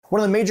One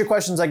of the major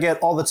questions I get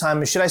all the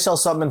time is, should I sell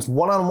supplements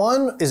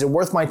one-on-one? Is it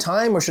worth my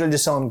time, or should I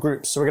just sell in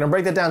groups? So we're going to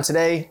break that down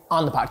today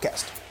on the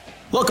podcast.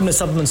 Welcome to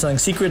Supplement Selling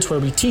Secrets,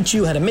 where we teach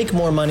you how to make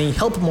more money,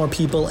 help more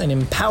people, and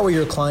empower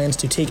your clients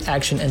to take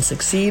action and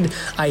succeed.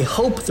 I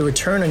hope the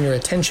return on your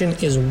attention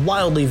is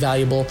wildly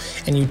valuable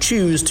and you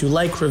choose to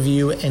like,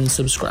 review, and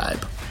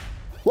subscribe.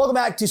 Welcome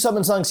back to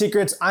Supplement Selling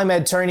Secrets. I'm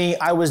Ed Turney.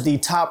 I was the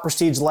top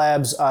Prestige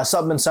Labs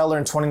supplement seller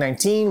in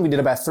 2019. We did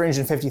about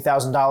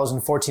 $350,000 in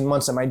 14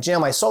 months at my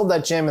gym. I sold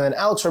that gym, and then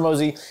Alex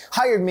Hormozi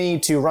hired me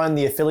to run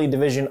the affiliate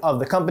division of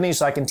the company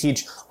so I can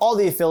teach all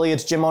the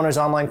affiliates, gym owners,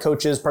 online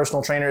coaches,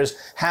 personal trainers,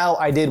 how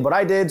I did what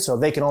I did so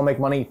they can all make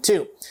money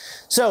too.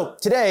 So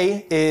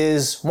today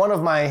is one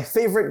of my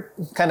favorite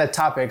kind of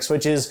topics,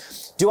 which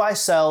is, do I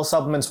sell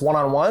supplements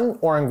one-on-one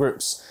or in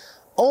groups?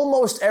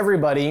 Almost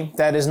everybody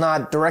that is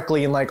not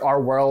directly in like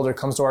our world or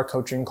comes to our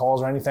coaching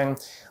calls or anything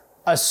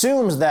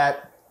assumes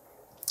that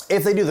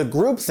if they do the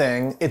group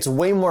thing, it's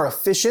way more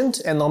efficient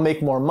and they'll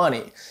make more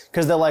money.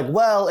 Because they're like,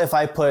 well, if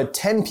I put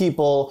 10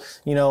 people,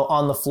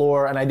 on the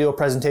floor and I do a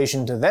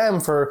presentation to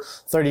them for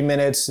 30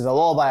 minutes, they'll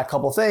all buy a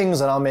couple things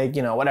and I'll make,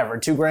 whatever,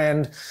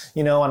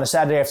 $2,000, on a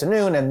Saturday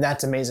afternoon, and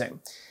that's amazing.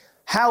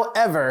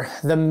 However,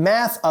 the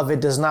math of it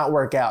does not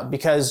work out,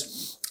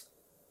 because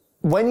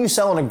when you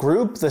sell in a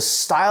group, the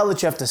style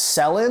that you have to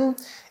sell in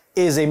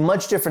is a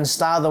much different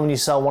style than when you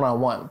sell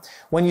one-on-one.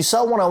 When you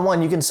sell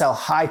one-on-one, you can sell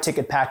high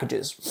ticket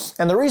packages.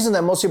 And the reason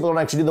that most people don't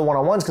actually do the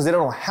one-on-ones is because they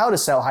don't know how to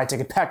sell high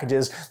ticket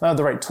packages, they don't have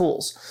the right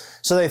tools.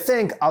 So they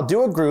think, I'll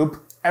do a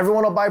group,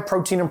 everyone will buy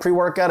protein and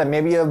pre-workout and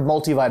maybe a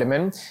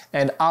multivitamin,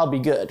 and I'll be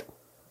good.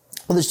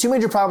 Well, there's two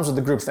major problems with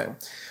the group thing.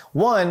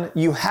 One,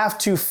 you have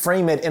to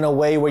frame it in a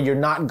way where you're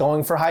not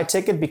going for high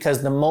ticket,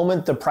 because the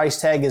moment the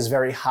price tag is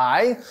very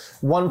high,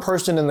 one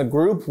person in the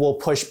group will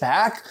push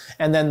back,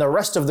 and then the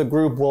rest of the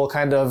group will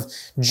kind of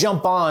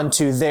jump on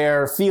to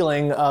their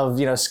feeling of,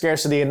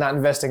 scarcity and not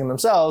investing in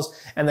themselves,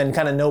 and then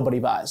kind of nobody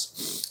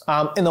buys.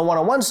 In the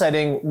one-on-one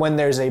setting, when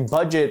there's a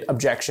budget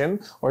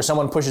objection or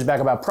someone pushes back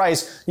about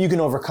price, you can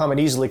overcome it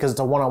easily because it's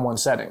a one-on-one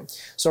setting.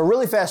 So a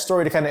really fast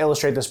story to kind of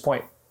illustrate this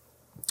point.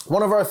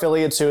 One of our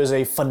affiliates, who is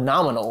a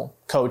phenomenal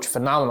coach,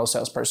 phenomenal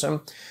salesperson,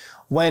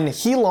 when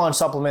he launched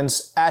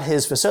supplements at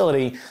his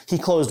facility, he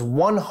closed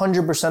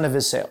 100% of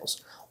his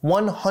sales.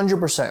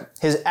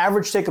 100%. His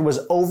average ticket was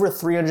over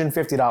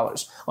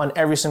 $350 on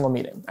every single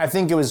meeting. I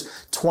think it was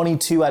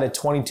 22 out of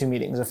 22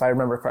 meetings, if I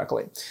remember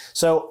correctly.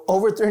 So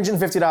over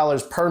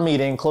 $350 per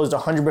meeting, closed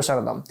 100%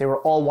 of them. They were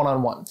all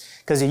one-on-one,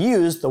 because he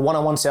used the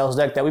one-on-one sales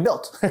deck that we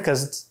built,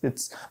 because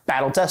it's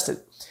battle tested.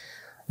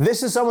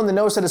 This is someone that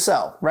knows how to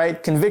sell,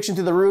 right? Conviction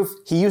through the roof.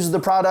 He uses the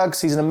products.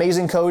 He's an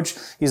amazing coach.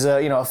 He's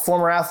a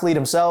former athlete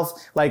himself,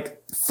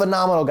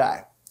 phenomenal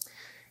guy.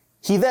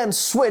 He then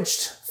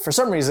switched, for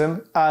some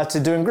reason, to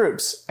doing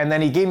groups. And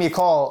then he gave me a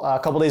call a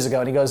couple days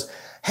ago, and he goes,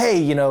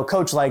 hey,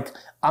 coach,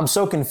 I'm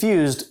so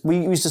confused. We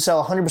used to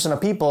sell 100%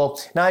 of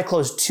people. Now I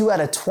closed 2 out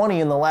of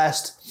 20 in the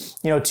last,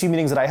 2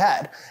 meetings that I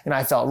had. And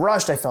I felt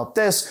rushed. I felt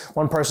this.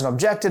 One person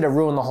objected. It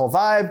ruined the whole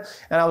vibe.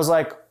 And I was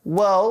like,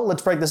 well,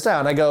 let's break this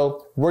down. I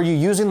go, were you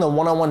using the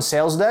one-on-one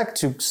sales deck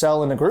to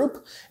sell in a group?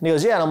 And he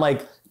goes, yeah. And I'm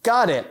like,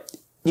 got it.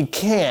 You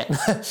can't,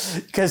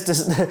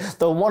 because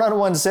the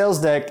one-on-one sales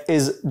deck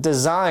is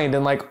designed,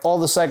 and all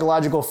the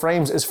psychological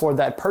frames is for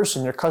that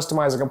person. You're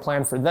customizing a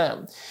plan for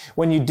them.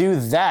 When you do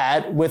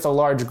that with a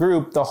large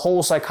group, the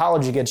whole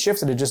psychology gets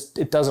shifted.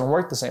 It doesn't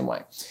work the same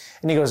way.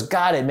 And he goes,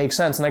 got it, makes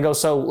sense. And I go,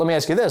 so let me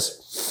ask you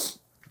this.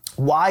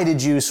 Why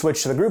did you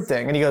switch to the group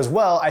thing? And he goes,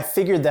 well, I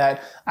figured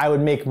that I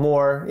would make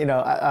more,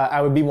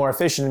 I would be more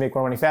efficient and make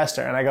more money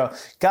faster. And I go,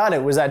 got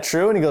it. Was that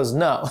true? And he goes,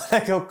 no.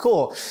 I go,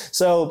 cool.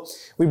 So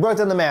we broke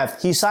down the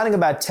math. He's signing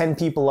about 10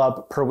 people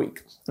up per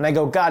week. And I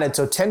go, got it.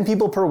 So 10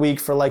 people per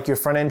week for your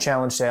front end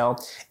challenge sale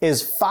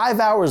is 5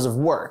 hours of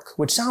work,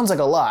 which sounds like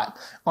a lot,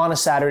 on a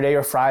Saturday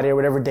or Friday or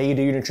whatever day you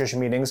do your nutrition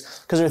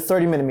meetings, because they're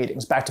 30-minute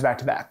meetings back to back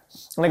to back.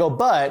 And I go,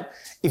 but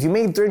if you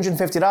made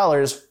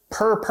 $350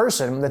 per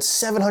person, that's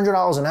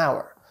 $700 an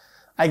hour.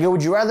 I go,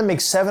 would you rather make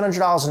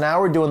 $700 an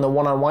hour doing the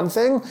one-on-one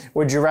thing? Or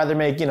would you rather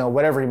make,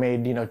 whatever he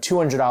made,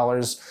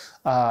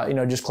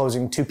 $200, just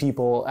closing 2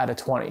 people out of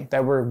 20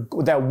 that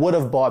would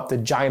have bought the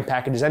giant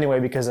packages anyway,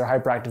 because they're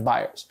hyperactive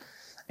buyers?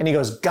 And he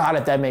goes, got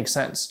it, that makes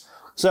sense.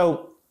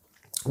 So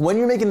when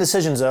you're making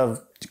decisions of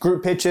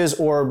group pitches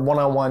or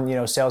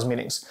one-on-one, sales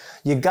meetings,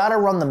 you got to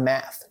run the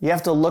math. You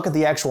have to look at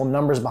the actual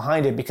numbers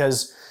behind it,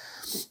 because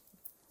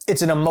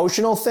it's an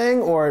emotional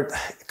thing or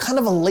kind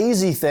of a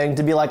lazy thing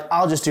to be like,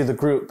 I'll just do the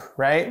group,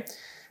 right?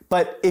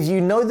 But if you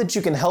know that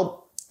you can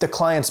help the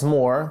clients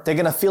more, they're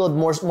going to feel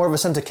more of a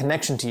sense of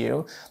connection to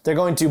you. They're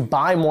going to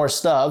buy more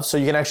stuff so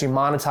you can actually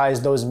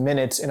monetize those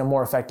minutes in a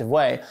more effective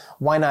way.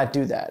 Why not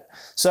do that?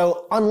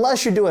 So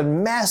unless you're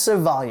doing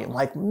massive volume,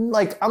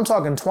 like I'm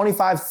talking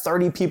 25,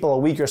 30 people a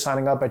week you're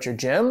signing up at your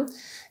gym,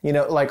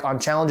 on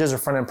challenges or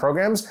front-end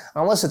programs,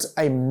 unless it's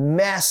a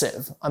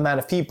massive amount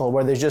of people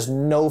where there's just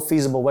no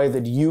feasible way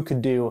that you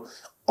could do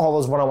all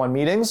those one-on-one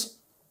meetings,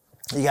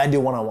 you gotta do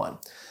one-on-one.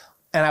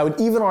 And I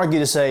would even argue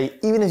to say,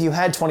 even if you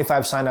had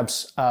 25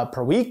 signups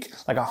per week,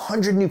 like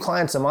 100 new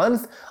clients a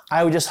month,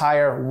 I would just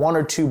hire 1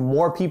 or 2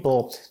 more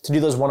people to do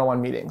those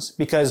one-on-one meetings.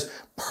 Because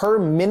per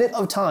minute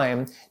of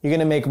time, you're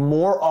gonna make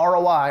more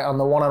ROI on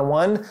the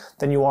one-on-one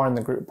than you are in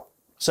the group.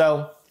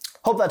 So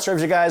hope that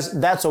serves you guys.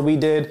 That's what we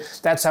did.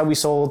 That's how we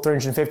sold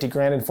 350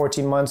 grand in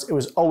 14 months. It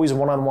was always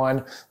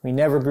one-on-one. We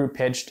never group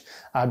pitched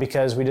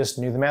because we just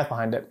knew the math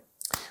behind it.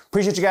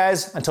 Appreciate you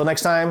guys. Until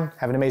next time,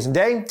 have an amazing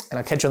day, and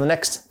I'll catch you on the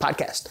next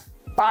podcast.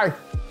 Bye.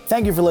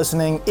 Thank you for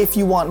listening. If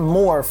you want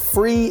more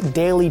free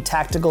daily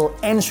tactical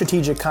and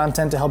strategic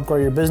content to help grow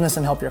your business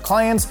and help your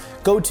clients,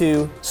 go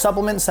to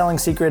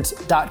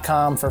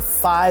supplementsellingSecrets.com for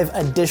 5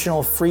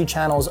 additional free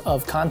channels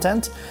of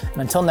content.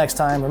 And until next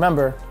time,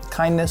 remember,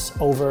 kindness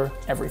over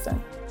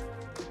everything.